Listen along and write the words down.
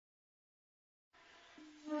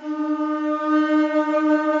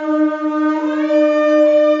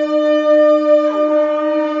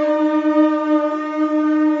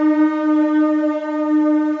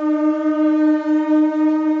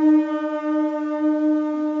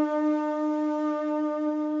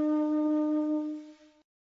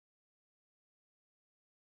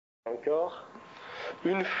D'accord.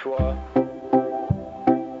 Une fois.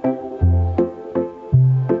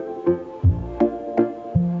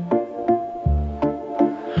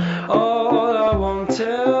 All I want is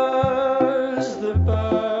the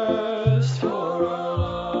best for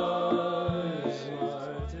our lives, my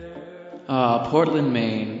dear. Portland,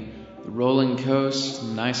 Maine, the rolling coast,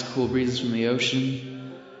 nice cool breezes from the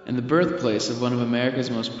ocean, and the birthplace of one of America's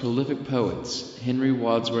most prolific poets, Henry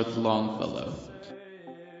Wadsworth Longfellow.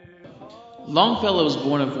 Longfellow was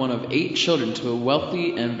born of one of 8 children to a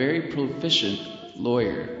wealthy and very proficient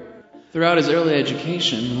lawyer. Throughout his early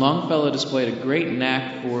education, Longfellow displayed a great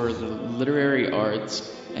knack for the literary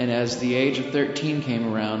arts, and as the age of 13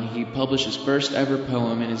 came around, he published his first ever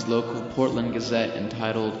poem in his local Portland Gazette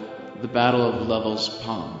entitled The Battle of Lovell's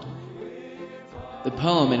Pond. The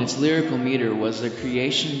poem and its lyrical meter was a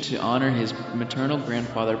creation to honor his maternal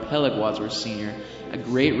grandfather Peleg Wadsworth Sr., a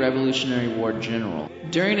great Revolutionary War general.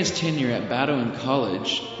 During his tenure at Bowdoin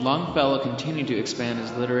College, Longfellow continued to expand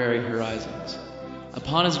his literary horizons.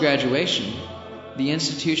 Upon his graduation, the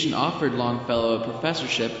institution offered Longfellow a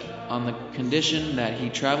professorship on the condition that he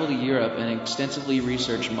travel to Europe and extensively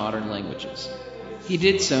research modern languages. He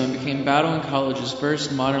did so and became Bowdoin College's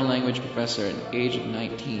first modern language professor at the age of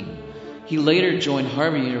 19. He later joined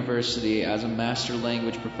Harvard University as a master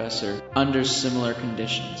language professor under similar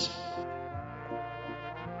conditions.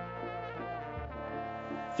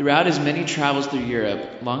 Throughout his many travels through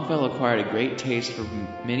Europe, Longfellow acquired a great taste for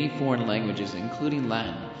many foreign languages, including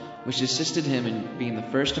Latin, which assisted him in being the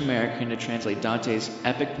first American to translate Dante's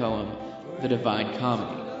epic poem, The Divine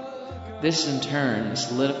Comedy. This, in turn,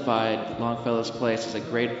 solidified Longfellow's place as a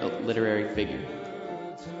great literary figure.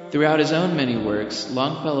 Throughout his own many works,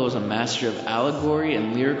 Longfellow was a master of allegory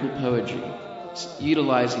and lyrical poetry,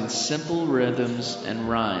 utilizing simple rhythms and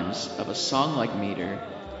rhymes of a song-like meter,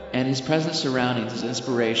 and his present surroundings as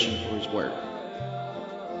inspiration for his work.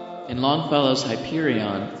 In Longfellow's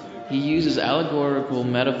Hyperion, he uses allegorical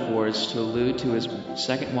metaphors to allude to his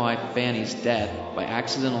second wife Fanny's death by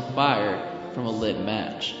accidental fire from a lit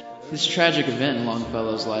match. This tragic event in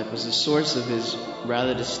Longfellow's life was the source of his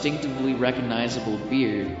rather distinctively recognizable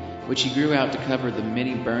beard, which he grew out to cover the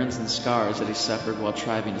many burns and scars that he suffered while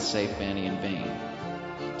trying to save Fanny in vain.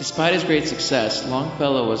 Despite his great success,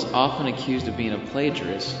 Longfellow was often accused of being a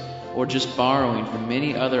plagiarist or just borrowing from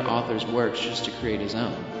many other authors' works just to create his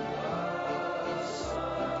own.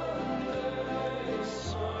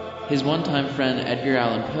 His one-time friend Edgar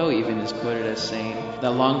Allan Poe even is quoted as saying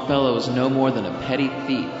that Longfellow was no more than a petty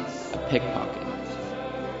thief, a pickpocket.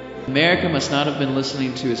 America must not have been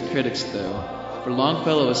listening to his critics, though, for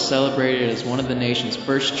Longfellow was celebrated as one of the nation's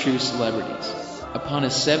first true celebrities. Upon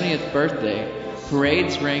his 70th birthday,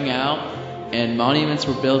 parades rang out and monuments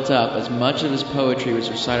were built up as much of his poetry was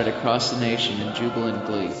recited across the nation in jubilant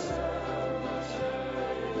glee.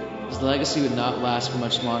 His legacy would not last for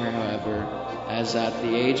much longer, however, as at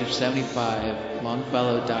the age of 75,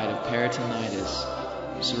 Longfellow died of peritonitis,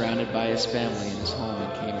 surrounded by his family in his home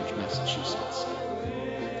in Cambridge, Massachusetts.